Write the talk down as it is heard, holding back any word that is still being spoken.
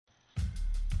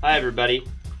Hi, everybody.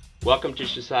 Welcome to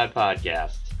Shasai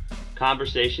Podcasts,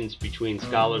 conversations between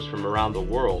scholars from around the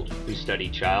world who study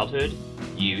childhood,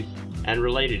 youth, and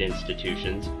related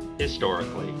institutions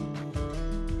historically.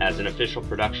 As an official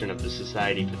production of the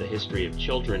Society for the History of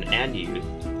Children and Youth,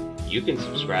 you can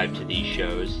subscribe to these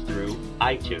shows through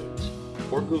iTunes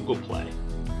or Google Play.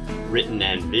 Written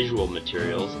and visual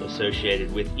materials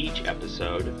associated with each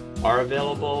episode are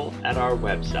available at our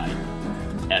website,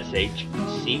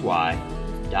 shcy.org.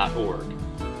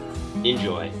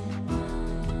 Enjoy.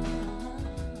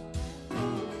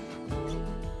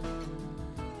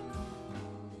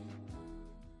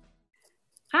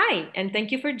 Hi, and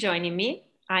thank you for joining me.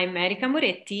 I'm Erika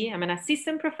Moretti. I'm an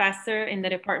assistant professor in the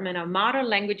Department of Modern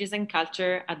Languages and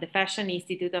Culture at the Fashion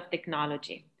Institute of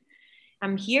Technology.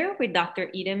 I'm here with Dr.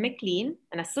 Eden McLean,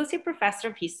 an associate professor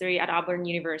of history at Auburn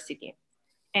University.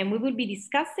 And we will be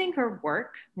discussing her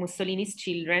work, Mussolini's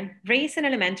Children, Race and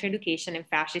Elementary Education in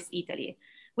Fascist Italy,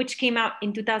 which came out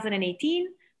in 2018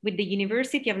 with the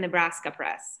University of Nebraska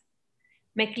Press.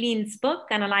 McLean's book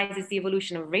analyzes the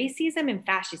evolution of racism in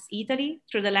fascist Italy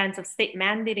through the lens of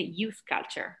state-mandated youth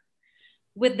culture.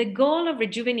 With the goal of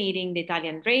rejuvenating the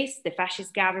Italian race, the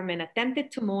fascist government attempted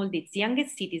to mold its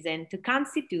youngest citizen to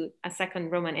constitute a second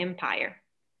Roman Empire.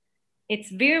 It's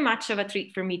very much of a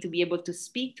treat for me to be able to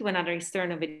speak to another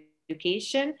historian of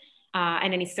education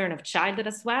and an historian of childhood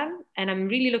as well. And I'm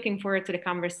really looking forward to the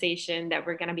conversation that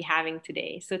we're going to be having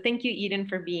today. So thank you, Eden,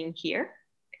 for being here.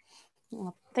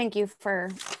 Well, thank you for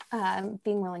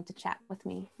being willing to chat with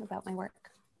me about my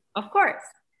work. Of course.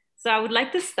 So I would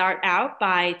like to start out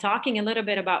by talking a little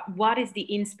bit about what is the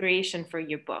inspiration for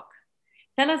your book.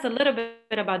 Tell us a little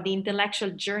bit about the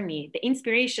intellectual journey, the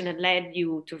inspiration that led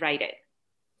you to write it.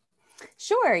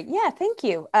 Sure. Yeah, thank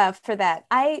you for that.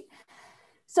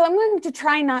 So I'm going to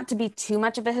try not to be too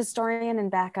much of a historian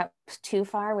and back up too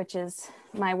far, which is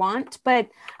my want, but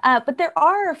there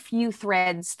are a few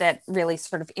threads that really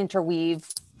sort of interweave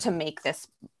to make this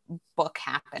book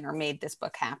happen or made this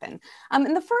book happen.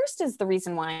 And the first is the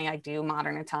reason why I do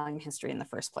modern Italian history in the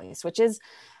first place, which is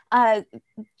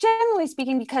generally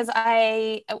speaking, because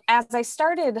as I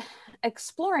started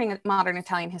exploring modern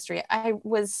Italian history, I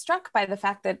was struck by the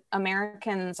fact that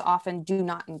Americans often do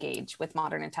not engage with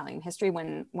modern Italian history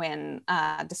when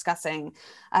discussing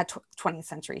 20th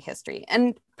century history.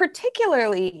 And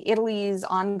particularly Italy's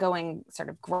ongoing sort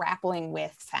of grappling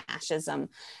with fascism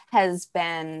has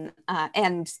been,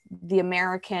 and the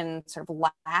American sort of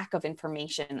lack of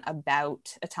information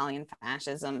about Italian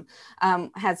fascism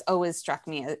has always struck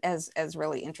me as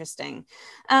really interesting.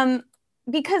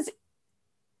 Because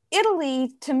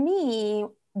Italy, to me,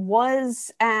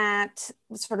 was at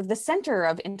sort of the center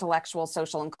of intellectual,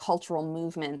 social, and cultural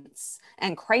movements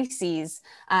and crises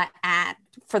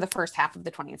for the first half of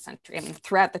the 20th century. I mean,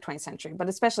 throughout the 20th century, but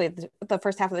especially the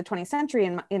first half of the 20th century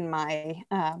in my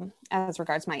as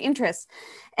regards my interests.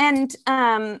 And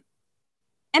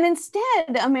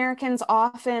instead, Americans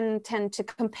often tend to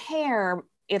compare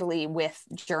Italy with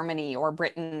Germany or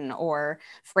Britain or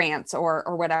France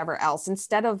or whatever else,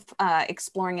 instead of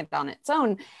exploring it on its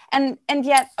own. And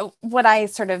yet what I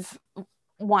sort of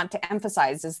want to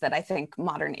emphasize is that I think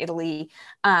modern Italy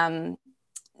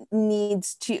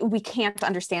we can't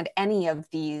understand any of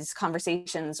these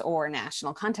conversations or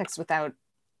national contexts without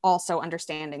also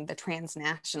understanding the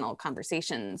transnational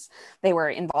conversations they were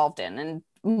involved in. And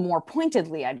more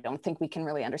pointedly, I don't think we can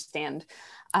really understand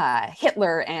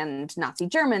Hitler and Nazi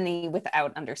Germany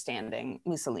without understanding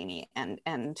Mussolini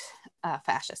and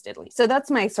fascist Italy. So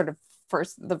that's my sort of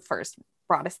the first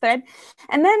broadest thread.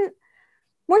 And then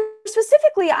more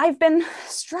specifically, I've been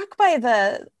struck by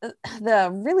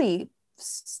the really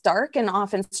stark and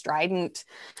often strident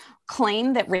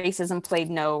claim that racism played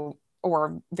no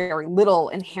or very little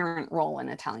inherent role in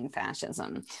Italian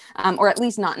fascism, or at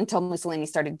least not until Mussolini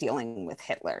started dealing with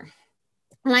Hitler.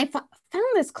 And I found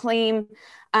this claim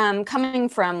coming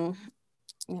from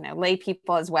lay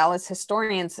people as well as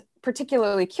historians,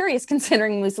 particularly curious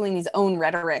considering Mussolini's own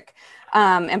rhetoric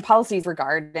and policies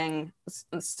regarding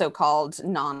so-called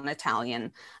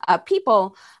non-Italian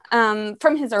people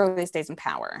from his earliest days in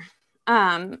power.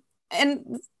 And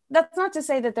that's not to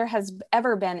say that there has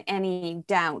ever been any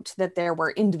doubt that there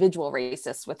were individual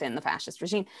racists within the fascist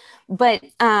regime, but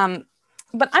I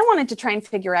wanted to try and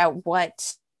figure out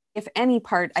what, if any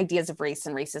part, ideas of race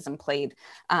and racism played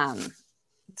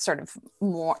sort of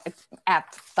more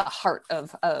at the heart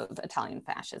of Italian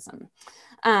fascism.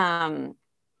 And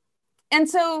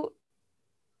so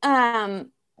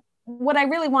what I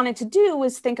really wanted to do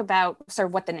was think about sort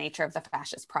of what the nature of the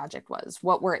fascist project was,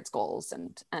 what were its goals,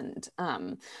 and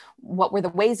what were the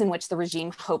ways in which the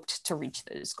regime hoped to reach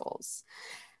those goals.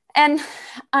 And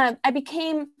I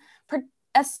became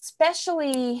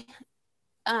especially,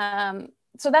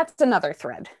 so that's another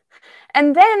thread.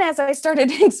 And then as I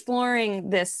started exploring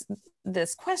this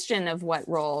question of what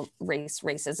role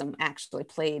racism actually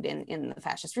played in the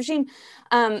fascist regime,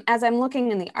 as I'm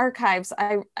looking in the archives,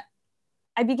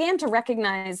 I began to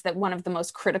recognize that one of the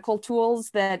most critical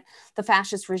tools that the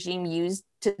fascist regime used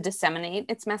to disseminate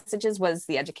its messages was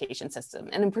the education system,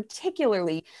 and in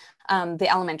particularly the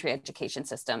elementary education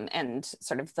system and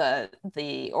sort of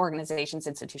the organizations,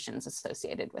 institutions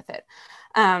associated with it.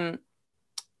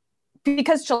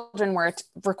 Because children were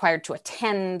required to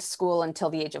attend school until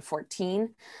the age of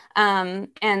 14,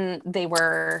 and they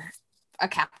were a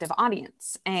captive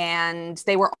audience, and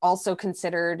they were also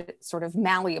considered sort of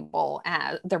malleable.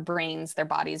 Their brains, their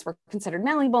bodies were considered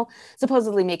malleable,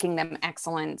 supposedly making them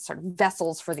excellent sort of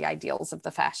vessels for the ideals of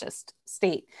the fascist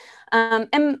state.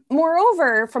 And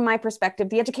moreover, from my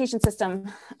perspective, the education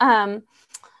system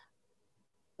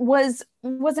was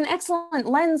an excellent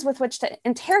lens with which to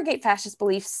interrogate fascist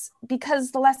beliefs,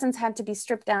 because the lessons had to be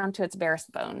stripped down to its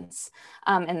barest bones,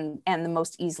 and the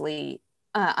most easily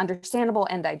understandable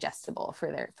and digestible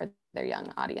for their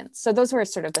young audience. So those were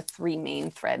sort of the three main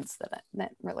threads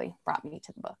that really brought me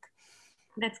to the book.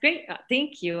 That's great.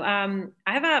 Thank you. I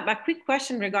have a quick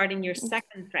question regarding your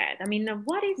second thread. I mean,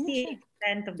 what is the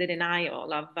extent of the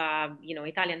denial of,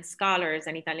 Italian scholars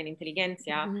and Italian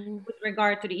intelligentsia with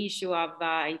regard to the issue of,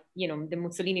 the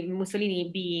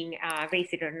Mussolini being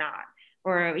racist or not,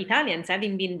 or Italians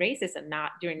having been racist or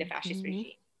not during the fascist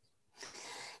regime?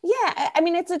 Yeah, I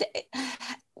mean, it's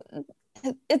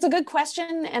a good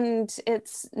question, and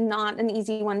it's not an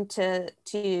easy one to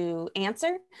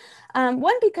answer.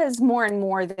 One, because more and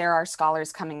more there are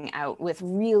scholars coming out with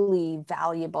really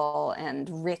valuable and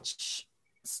rich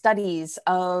studies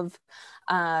of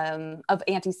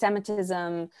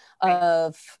anti-Semitism,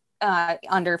 of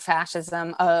under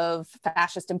fascism, of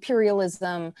fascist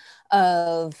imperialism,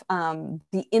 of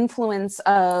the influence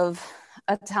of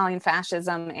Italian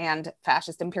fascism and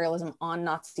fascist imperialism on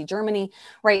Nazi Germany,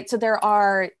 right? So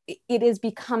it is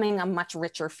becoming a much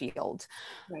richer field.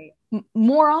 Right.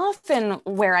 More often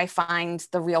where I find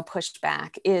the real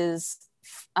pushback is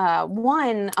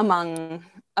one, among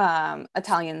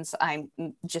Italians I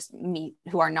just meet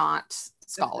who are not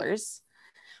scholars,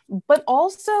 but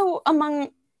also among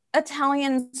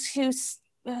Italians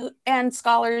and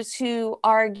scholars who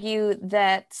argue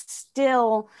that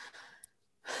still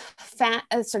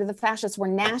sort of the fascists were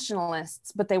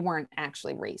nationalists, but they weren't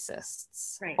actually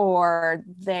racists, right. or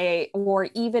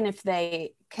even if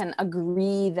they can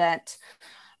agree that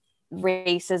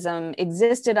racism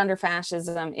existed under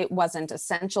fascism, it wasn't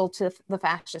essential to the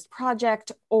fascist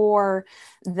project, or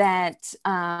that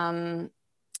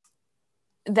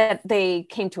that they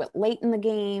came to it late in the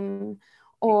game,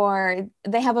 or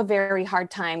they have a very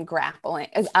hard time grappling.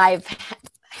 I've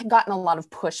gotten a lot of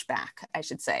pushback, I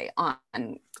should say,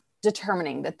 on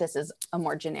determining that this is a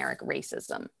more generic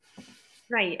racism.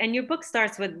 Right, and your book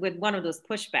starts with one of those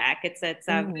pushback. It's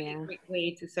a really great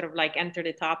way to sort of like enter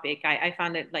the topic. I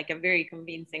found it like a very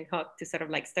convincing hook to sort of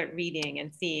like start reading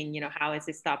and seeing, how is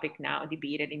this topic now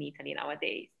debated in Italy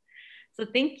nowadays. So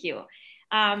thank you.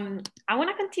 I want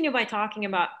to continue by talking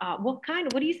about what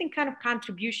do you think kind of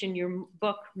contribution your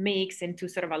book makes into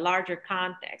sort of a larger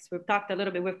context? We've talked a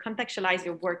little bit, we've contextualized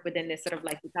your work within this sort of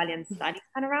like Italian studies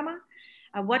panorama.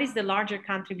 What is the larger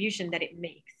contribution that it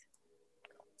makes?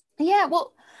 Yeah,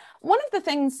 well, one of the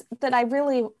things that I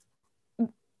really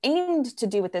aimed to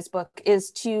do with this book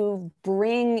is to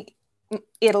bring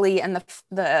Italy and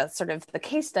the sort of the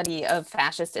case study of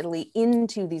fascist Italy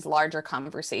into these larger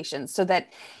conversations, so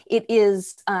that it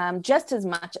is just as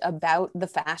much about the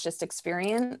fascist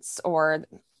experience or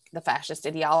the fascist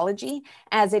ideology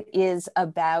as it is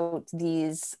about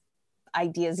these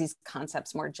ideas, these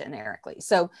concepts more generically.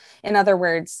 So in other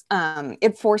words,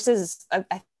 it forces,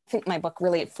 I think my book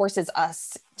really, it forces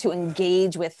us to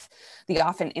engage with the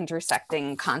often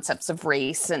intersecting concepts of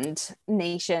race and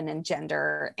nation and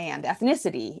gender and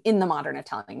ethnicity in the modern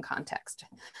Italian context.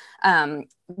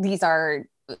 These are,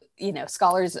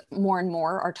 scholars more and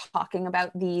more are talking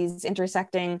about these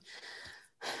intersecting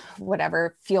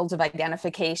fields of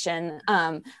identification,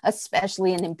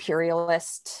 especially in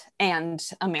imperialist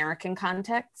and American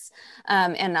contexts.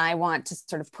 And I want to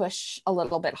sort of push a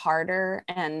little bit harder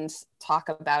and talk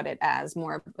about it as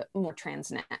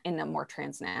in a more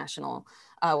transnational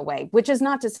way, which is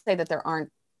not to say that there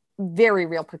aren't very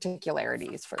real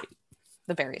particularities for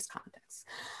the various contexts.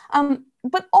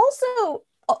 But also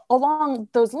along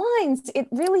those lines, it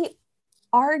really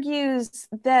argues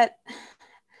that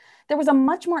there was a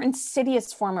much more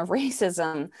insidious form of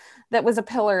racism that was a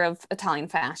pillar of Italian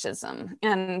fascism.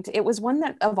 And it was one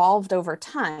that evolved over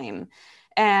time.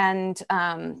 And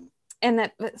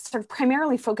that sort of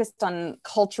primarily focused on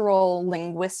cultural,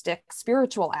 linguistic,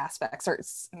 spiritual aspects, or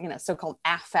so-called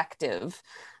affective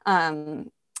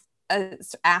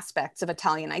aspects of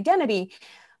Italian identity,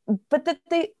 but that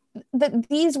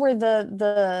these were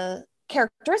the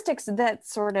characteristics that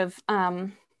sort of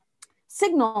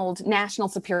signaled national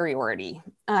superiority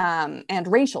and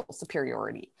racial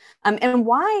superiority. And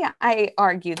why I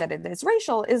argue that it is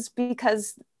racial is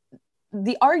because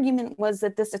the argument was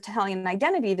that this Italian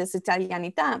identity, this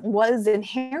Italianità, was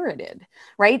inherited,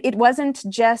 right? It wasn't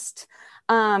just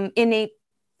innate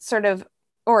sort of,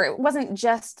 or it wasn't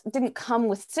just, didn't come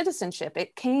with citizenship.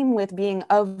 It came with being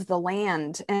of the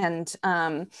land, and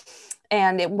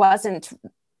it wasn't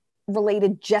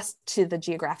related just to the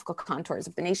geographical contours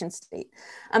of the nation state.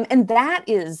 And that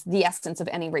is the essence of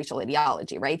any racial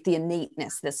ideology, right? The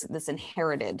innateness, this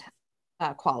inherited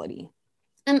quality.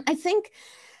 And I think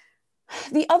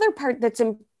the other part that's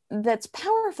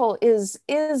powerful is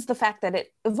the fact that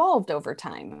it evolved over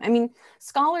time. I mean,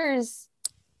 scholars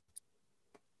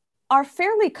are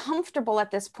fairly comfortable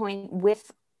at this point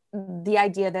with the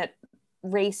idea that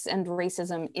race and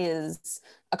racism is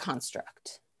a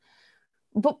construct.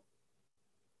 But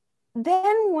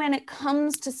then when it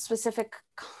comes to specific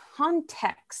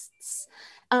contexts,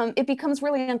 it becomes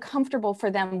really uncomfortable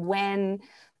for them when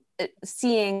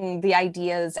seeing the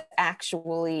ideas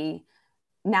actually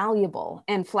malleable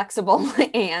and flexible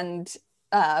and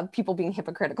people being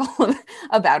hypocritical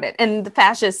about it. And the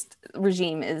fascist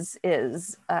regime is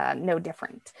no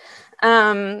different,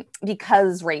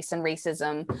 because race and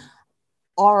racism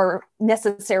are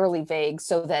necessarily vague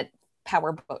so that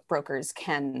power brokers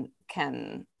can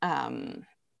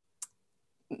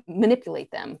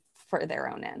manipulate them for their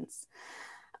own ends.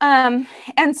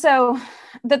 And so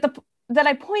that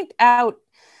I point out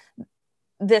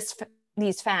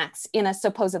these facts in a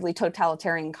supposedly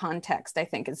totalitarian context, I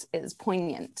think is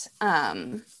poignant,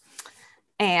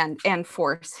 and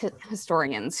force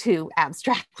historians who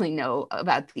abstractly know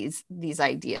about these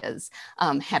ideas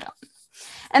head on.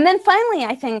 And then finally,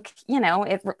 I think,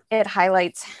 it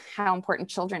highlights how important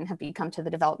children have become to the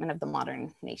development of the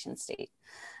modern nation state,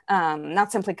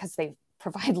 not simply because they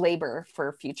provide labor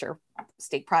for future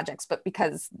state projects, but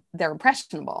because they're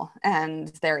impressionable and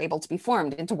they're able to be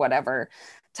formed into whatever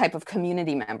type of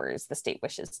community members the state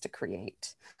wishes to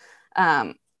create.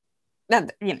 The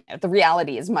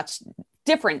reality is much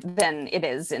different than it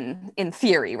is in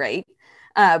theory, right?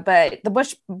 But the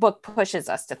Bush book pushes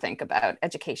us to think about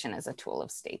education as a tool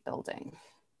of state building.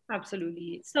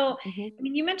 Absolutely. So, I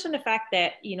mean, you mentioned the fact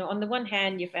that, on the one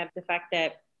hand, you have the fact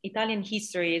that Italian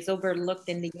history is overlooked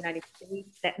in the United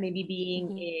States, that maybe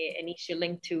being an issue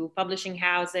linked to publishing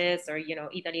houses, or,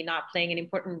 Italy not playing an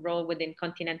important role within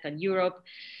continental Europe.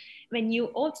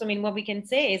 What we can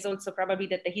say is also probably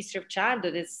that the history of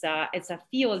childhood is a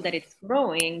field that it's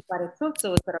growing, but it's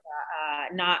also sort of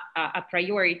not a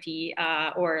priority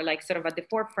or like sort of at the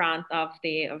forefront of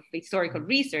historical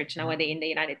research nowadays in the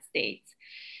United States.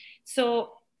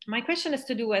 So my question has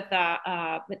to do with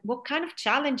what kind of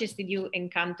challenges did you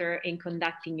encounter in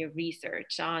conducting your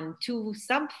research on two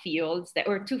fields that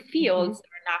are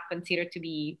not considered to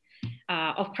be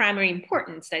of primary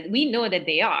importance, that we know that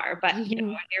they are, but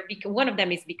one of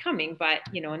them is becoming, but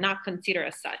not considered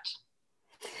as such.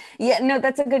 Yeah, no,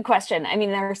 that's a good question. I mean,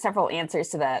 there are several answers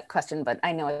to that question, but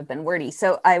I know I've been wordy,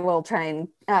 so I will try and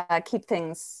keep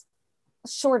things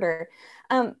shorter.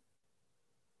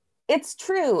 It's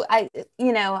true.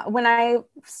 When I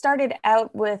started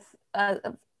out with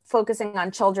focusing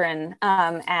on children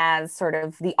as sort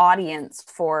of the audience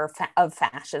of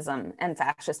fascism and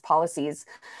fascist policies,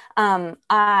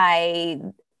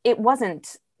 it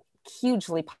wasn't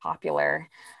hugely popular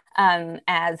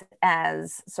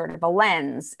as sort of a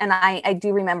lens. And I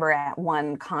do remember at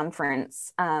one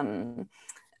conference in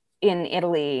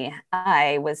Italy,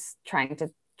 I was trying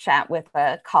to chat with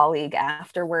a colleague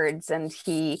afterwards, and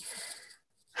he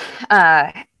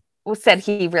said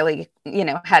he really,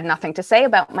 had nothing to say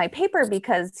about my paper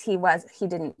because he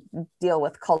didn't deal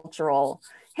with cultural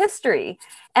history.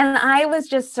 And I was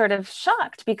just sort of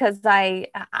shocked, because I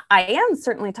am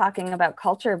certainly talking about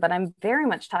culture, but I'm very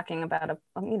much talking about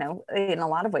in a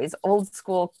lot of ways, old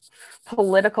school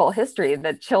political history,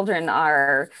 that children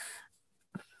are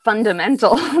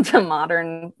fundamental to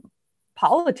modern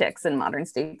politics and modern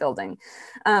state building.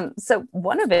 So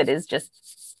one of it is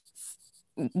just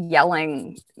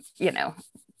yelling,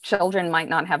 children might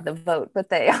not have the vote, but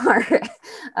they are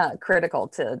critical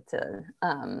to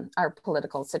our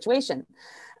political situation.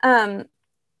 And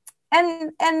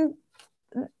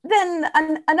then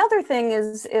another thing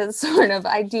is sort of,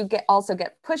 I do also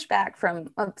get pushback from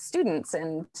students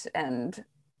and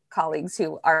colleagues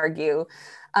who argue,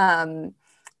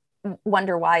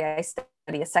 wonder why I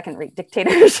study a second-rate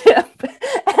dictatorship,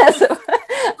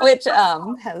 which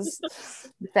has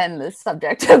been the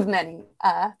subject of many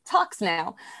talks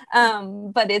now.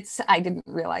 But I didn't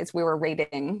realize we were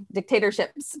rating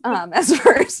dictatorships as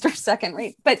first or second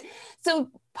rate. But so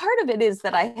part of it is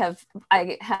that I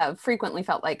have frequently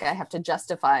felt like I have to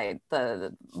justify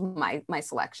my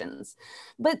selections.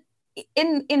 But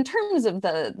in terms of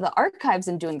the archives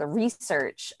and doing the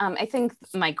research, I think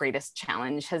my greatest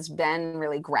challenge has been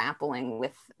really grappling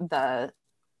with the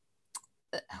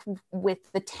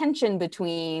tension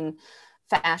between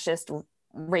fascist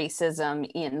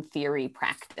racism in theory,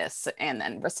 practice, and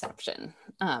then reception,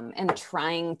 and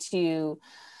trying to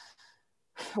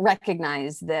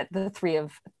recognize that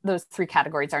those three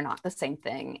categories are not the same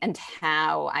thing, and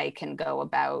how I can go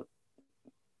about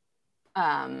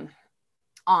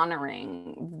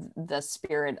honoring the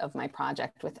spirit of my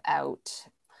project without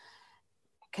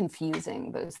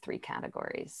confusing those three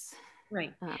categories.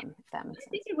 Right. If that makes sense. I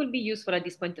think it would be useful at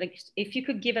this point, like if you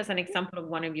could give us an example of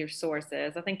one of your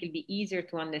sources, I think it'd be easier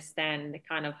to understand the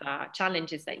kind of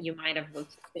challenges that you might have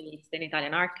faced in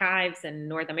Italian archives and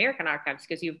North American archives,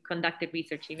 because you've conducted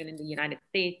research even in the United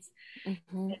States,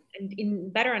 and in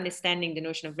better understanding the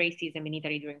notion of racism in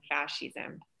Italy during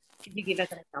fascism. Could you give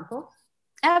us an example?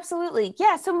 Absolutely.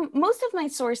 Yeah. So most of my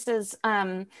sources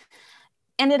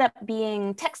ended up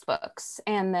being textbooks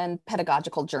and then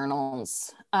pedagogical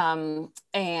journals, and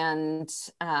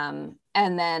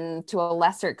then to a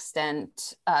lesser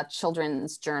extent,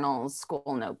 children's journals,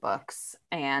 school notebooks,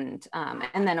 and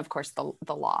then of course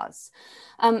the laws.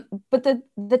 But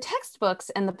the textbooks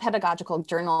and the pedagogical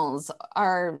journals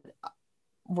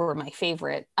were my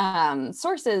favorite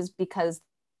sources, because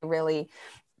they really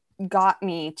got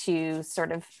me to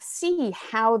sort of see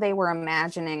how they were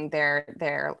imagining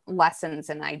their lessons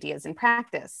and ideas in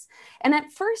practice. And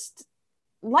at first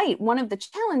light, one of the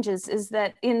challenges is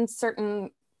that in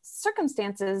certain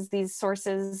circumstances, these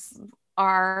sources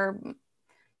are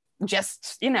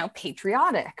just,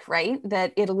 patriotic, right?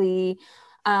 That Italy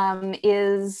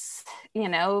is,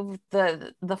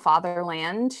 the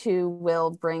fatherland who will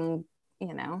bring,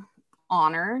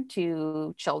 honor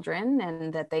to children,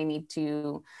 and that they need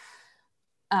to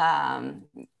honor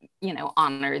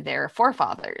their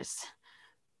forefathers.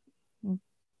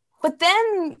 But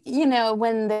then,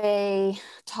 when they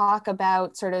talk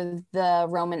about sort of the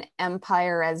Roman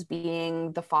Empire as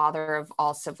being the father of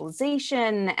all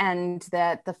civilization, and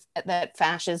that that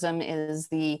fascism is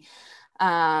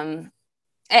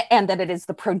and that it is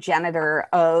the progenitor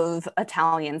of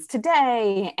Italians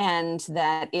today, and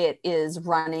that it is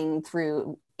running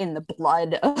through in the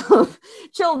blood of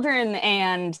children,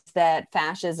 and that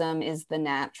fascism is the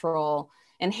natural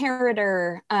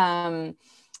inheritor,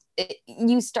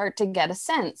 you start to get a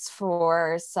sense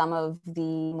for some of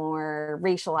the more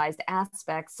racialized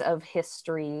aspects of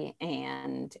history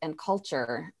and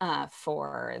culture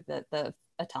for the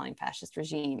Italian fascist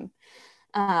regime.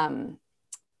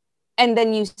 And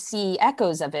then you see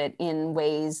echoes of it in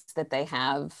ways that they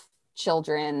have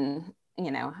children,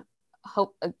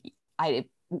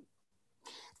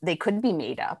 they could be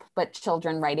made up, but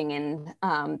children writing in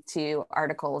to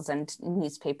articles and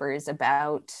newspapers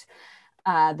about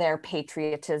their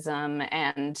patriotism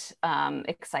and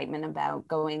excitement about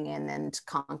going in and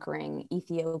conquering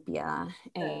Ethiopia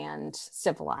and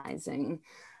civilizing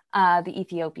the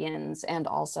Ethiopians, and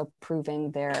also proving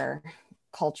their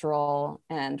cultural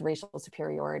and racial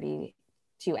superiority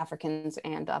to Africans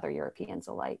and other Europeans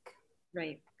alike.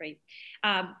 Right.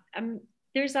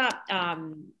 There's the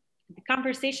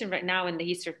conversation right now in the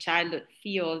history of childhood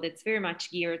field, it's very much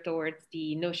geared towards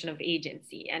the notion of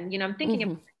agency. And, I'm thinking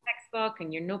about the textbook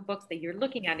and your notebooks that you're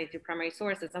looking at as your primary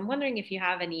sources. I'm wondering if you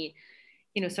have any,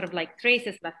 sort of like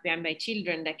traces left behind by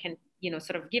children that can,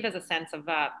 sort of give us a sense of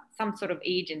some sort of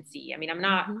agency. I mean, I'm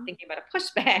not thinking about a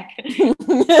pushback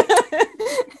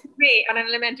on an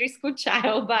elementary school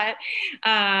child, but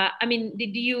I mean,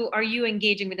 are you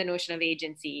engaging with the notion of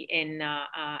agency in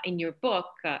your book,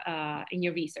 in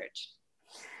your research?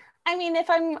 I mean, if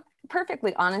I'm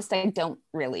perfectly honest, I don't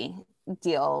really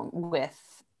deal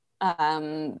with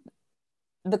the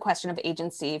question of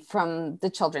agency from the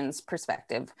children's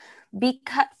perspective,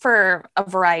 for a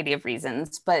variety of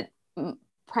reasons, but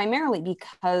primarily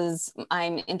because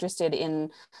I'm interested in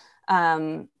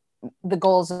the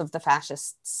goals of the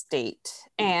fascist state.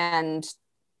 And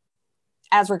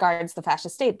as regards the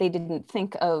fascist state, they didn't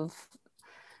think of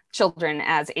children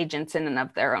as agents in and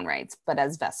of their own rights, but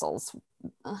as vessels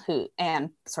who,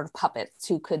 and sort of puppets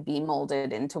who could be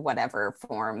molded into whatever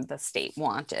form the state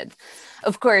wanted.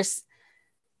 Of course,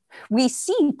 we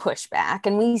see pushback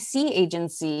and we see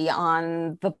agency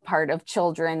on the part of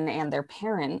children and their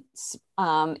parents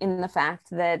in the fact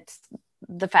that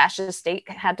the fascist state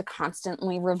had to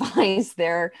constantly revise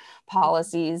their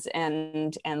policies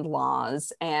and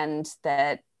laws, and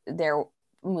that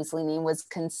Mussolini was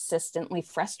consistently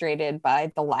frustrated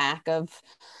by the lack of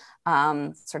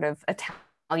sort of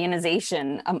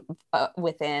Italianization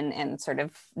within, and sort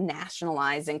of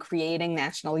nationalizing, creating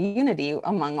national unity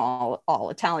among all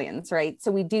Italians, right?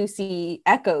 So we do see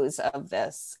echoes of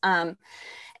this.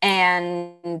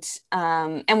 And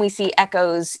we see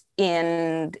echoes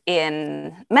in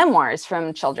memoirs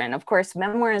from children. Of course,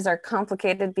 memoirs are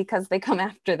complicated because they come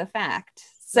after the fact.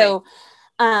 So,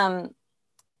 right.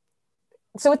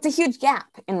 So it's a huge gap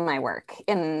in my work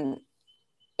in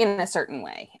a certain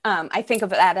way. I think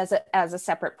of that as a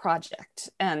separate project,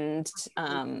 and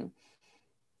an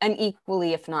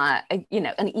equally, if not,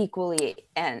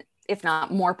 if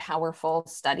not more powerful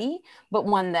study, but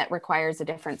one that requires a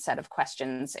different set of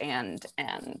questions and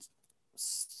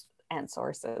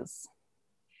sources.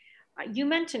 You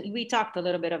mentioned, we talked a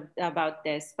little bit about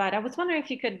this, but I was wondering if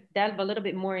you could delve a little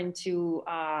bit more into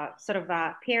sort of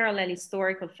a parallel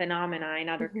historical phenomena in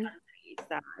other countries.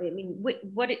 I mean,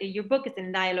 your book is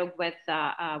in dialogue with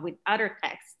other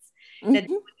texts that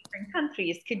deal with different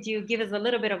countries. Could you give us a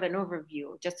little bit of an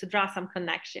overview, just to draw some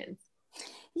connections?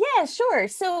 Yeah, sure.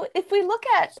 So if we look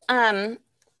at,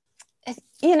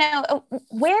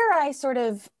 where I sort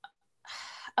of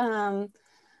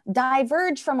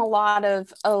diverge from a lot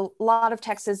of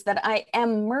texts is that I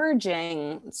am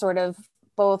merging sort of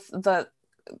both the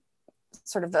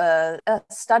sort of a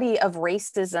study of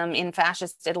racism in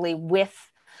fascist Italy with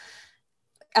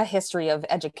a history of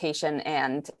education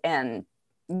and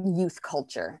youth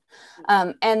culture.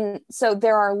 And so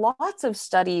there are lots of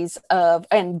studies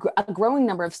and a growing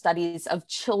number of studies of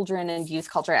children and youth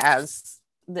culture, as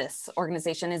this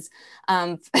organization is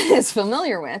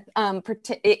familiar with,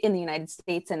 in the United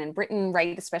States and in Britain,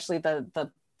 right? Especially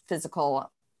the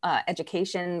physical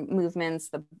education movements,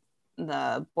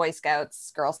 the Boy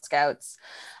Scouts, Girl Scouts,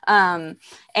 and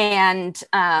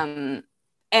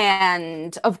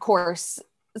of course,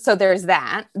 so there's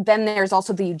that. Then there's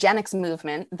also the eugenics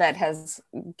movement that has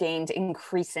gained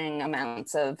increasing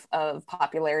amounts of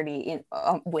popularity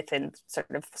within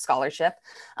sort of scholarship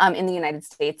in the United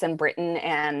States and Britain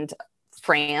and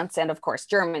France and of course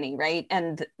Germany, right?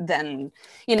 And then,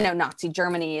 Nazi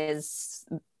Germany is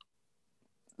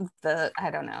the,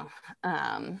 I don't know,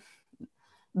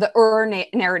 the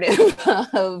narrative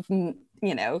of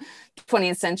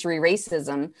 20th century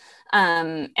racism,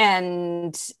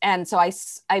 and so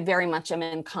I very much am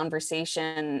in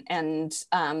conversation and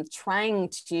trying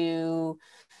to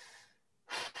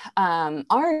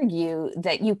argue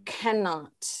that you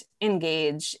cannot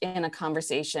engage in a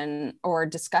conversation or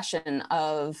discussion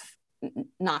of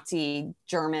Nazi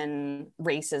German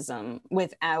racism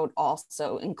without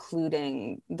also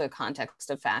including the context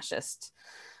of fascist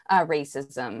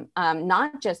racism,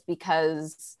 not just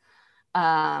because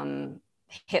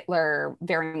Hitler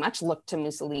very much looked to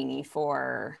Mussolini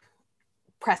for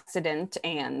precedent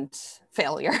and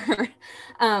failure,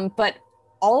 but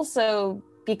also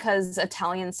because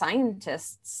Italian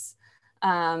scientists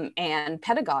and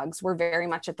pedagogues were very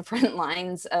much at the front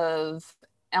lines of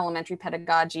elementary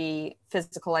pedagogy,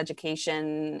 physical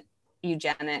education,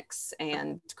 eugenics,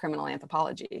 and criminal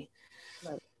anthropology.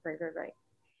 Right.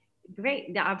 Great,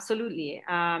 yeah, absolutely.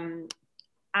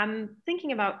 I'm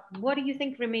thinking about, what do you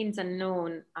think remains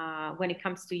unknown when it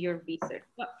comes to your research?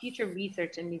 What future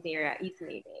research in this area is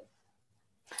needed?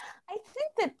 I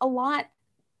think that a lot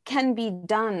can be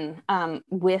done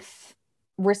with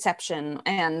reception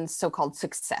and so-called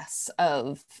success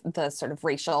of the sort of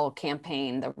racial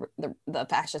campaign, the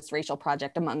fascist racial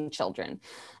project among children.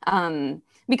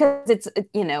 Because it's,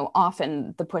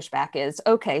 often the pushback is,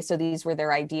 okay, so these were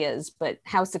their ideas, but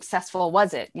how successful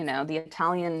was it? The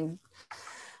Italian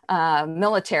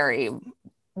military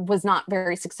was not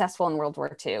very successful in World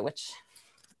War II, which,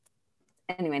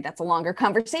 anyway, that's a longer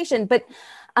conversation. But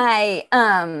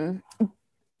and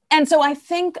so I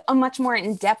think a much more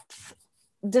in-depth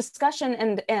discussion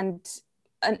and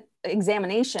an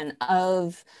examination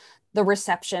of the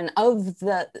reception of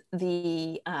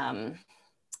these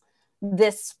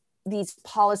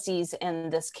policies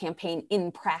and this campaign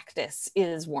in practice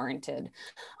is warranted.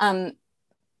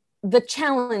 the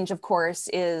challenge, of course,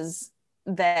 is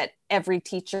that every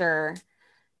teacher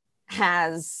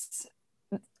has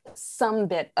some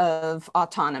bit of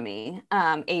autonomy,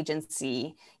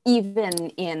 agency, even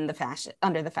in the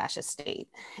under the fascist state.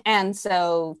 And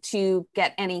so to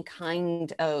get any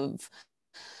kind of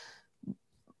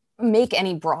make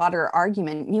any broader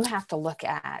argument, you have to look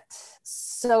at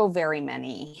so very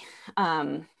many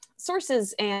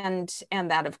sources, and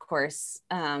that, of course,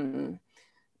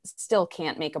 still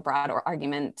can't make a broad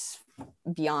argument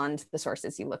beyond the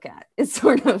sources you look at, is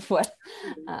sort of what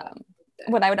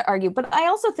I would argue. But I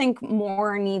also think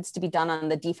more needs to be done on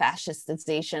the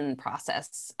defascistization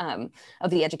process of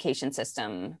the education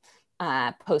system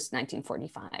post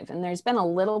 1945. And there's been a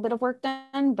little bit of work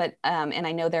done, but and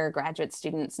I know there are graduate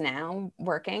students now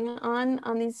working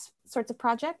on these sorts of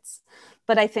projects.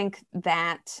 But I think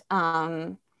that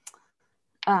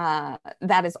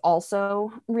that is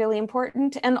also really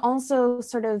important, and also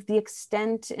sort of the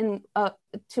extent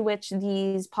to which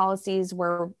these policies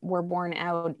were borne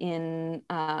out in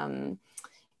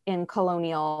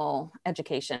colonial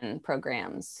education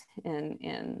programs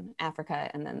in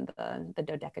Africa and then the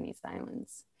Dodecanese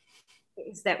Islands.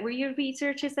 Is that where your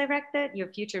research is directed, your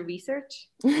future research?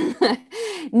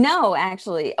 No,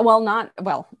 actually. Not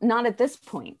at this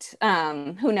point.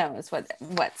 Who knows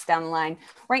what's down the line.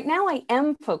 Right now, I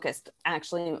am focused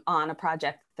actually on a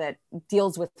project that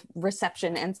deals with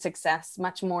reception and success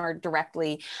much more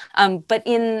directly, but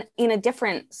in a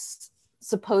different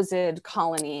supposed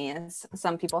colony, as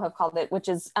some people have called it, which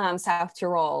is South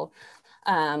Tyrol,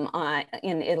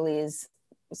 in Italy's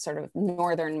sort of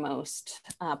northernmost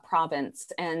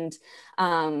province, and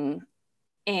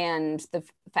the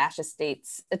fascist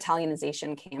state's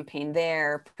Italianization campaign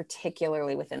there,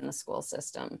 particularly within the school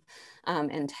system,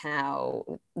 and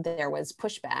how there was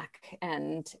pushback,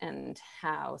 and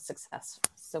how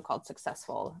so-called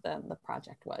successful the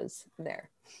project was there.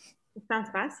 It sounds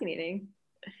fascinating.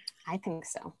 I think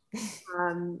so.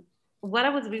 When I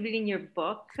was reading your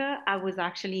book, I was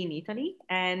actually in Italy,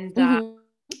 and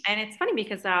it's funny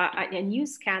because a new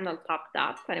scandal popped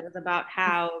up, and it was about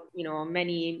how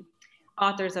many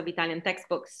authors of Italian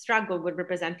textbooks struggle with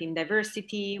representing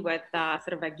diversity, with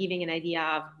sort of giving an idea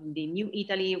of the new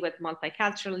Italy with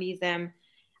multiculturalism,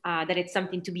 that it's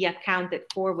something to be accounted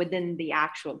for within the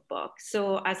actual book.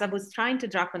 So as I was trying to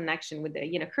draw connection with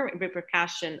the current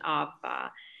repercussion of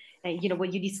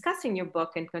what you discuss in your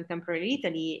book in contemporary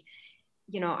Italy,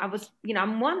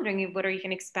 I'm wondering whether you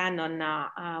can expand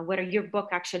on whether your book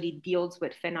actually deals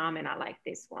with phenomena like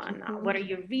this one, whether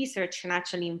your research can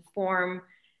actually inform,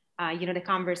 the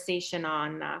conversation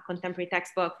on contemporary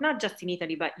textbooks, not just in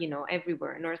Italy, but,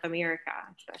 everywhere, North America,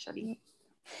 especially.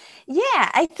 Yeah,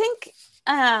 I think,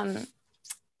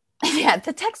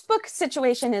 the textbook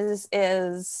situation is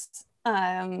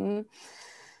a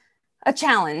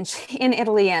challenge in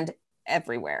Italy and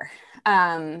everywhere.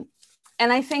 And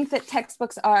I think that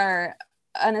textbooks are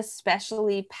an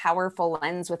especially powerful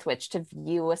lens with which to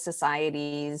view a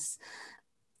society's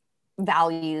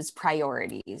values,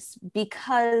 priorities,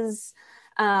 because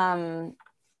I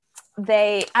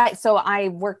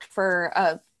worked for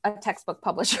a textbook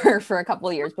publisher for a couple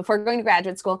of years before going to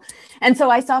graduate school. And so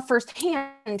I saw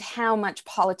firsthand how much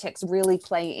politics really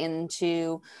play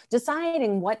into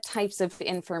deciding what types of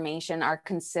information are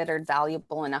considered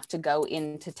valuable enough to go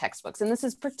into textbooks. And this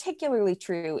is particularly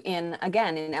true in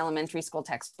elementary school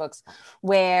textbooks,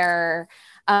 where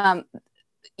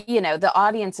the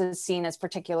audience is seen as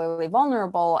particularly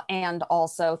vulnerable, and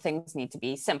also things need to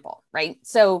be simple, right?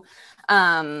 So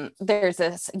there's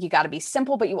this, you got to be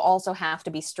simple, but you also have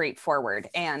to be straightforward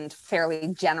and fairly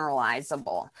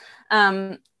generalizable.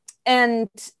 And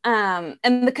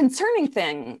the concerning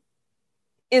thing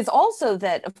is also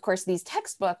that, of course, these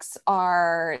textbooks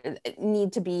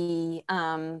need to be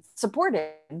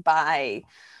supported by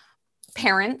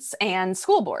parents and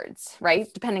school boards, right?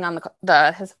 Depending on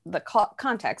the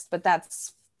context, but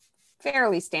that's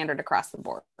fairly standard across the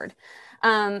board.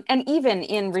 And even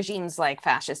in regimes like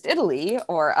fascist Italy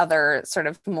or other sort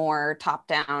of more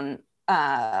top-down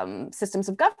systems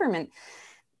of government,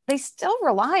 they still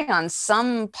rely on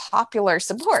some popular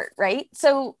support, right?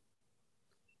 So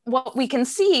what we can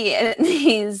see in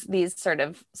these sort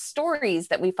of stories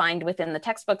that we find within the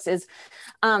textbooks is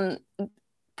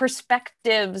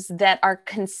perspectives that are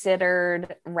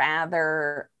considered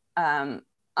rather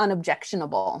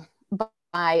unobjectionable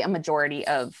by a majority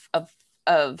of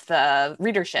the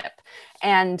readership,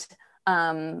 and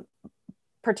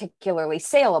particularly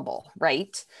saleable,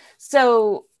 right?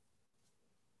 So,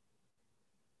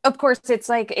 of course, it's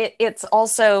like it's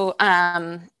also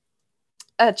a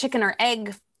chicken or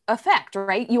egg effect,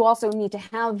 right? You also need to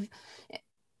have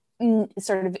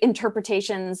sort of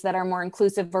interpretations that are more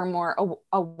inclusive or more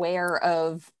aware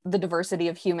of the diversity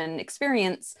of human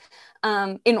experience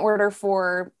in order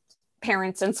for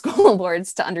parents and school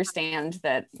boards to understand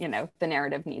that, you know, the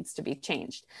narrative needs to be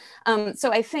changed.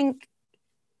 So I think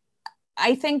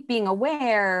being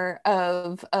aware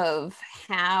of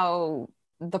how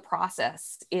the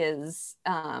process is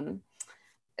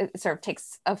it sort of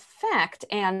takes effect,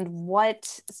 and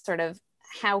what sort of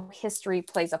how history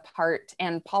plays a part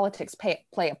and politics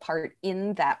play a part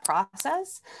in that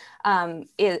process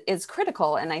is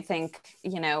critical. And I think,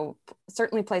 you know,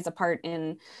 certainly plays a part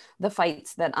in the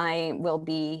fights that I will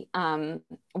be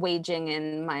waging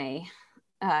in my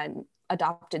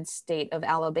adopted state of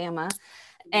Alabama.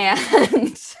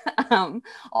 And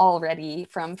already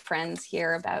from friends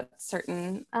here about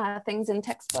certain things in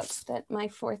textbooks that my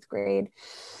 4th grade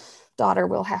daughter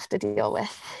will have to deal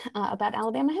with about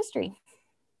Alabama history.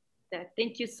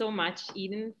 Thank you so much,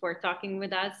 Eden, for talking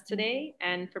with us today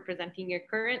and for presenting your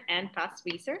current and past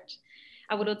research.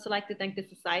 I would also like to thank the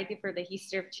Society for the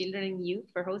History of Children and Youth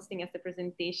for hosting us the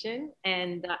presentation,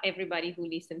 and everybody who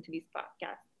listened to this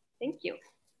podcast. Thank you.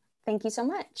 Thank you so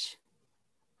much.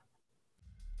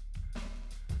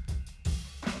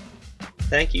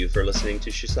 Thank you for listening to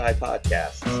SHSAI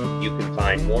Podcasts. You can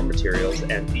find more materials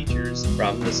and features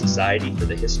from the Society for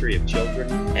the History of Children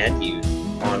and Youth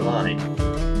online,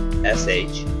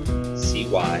 shcy.org.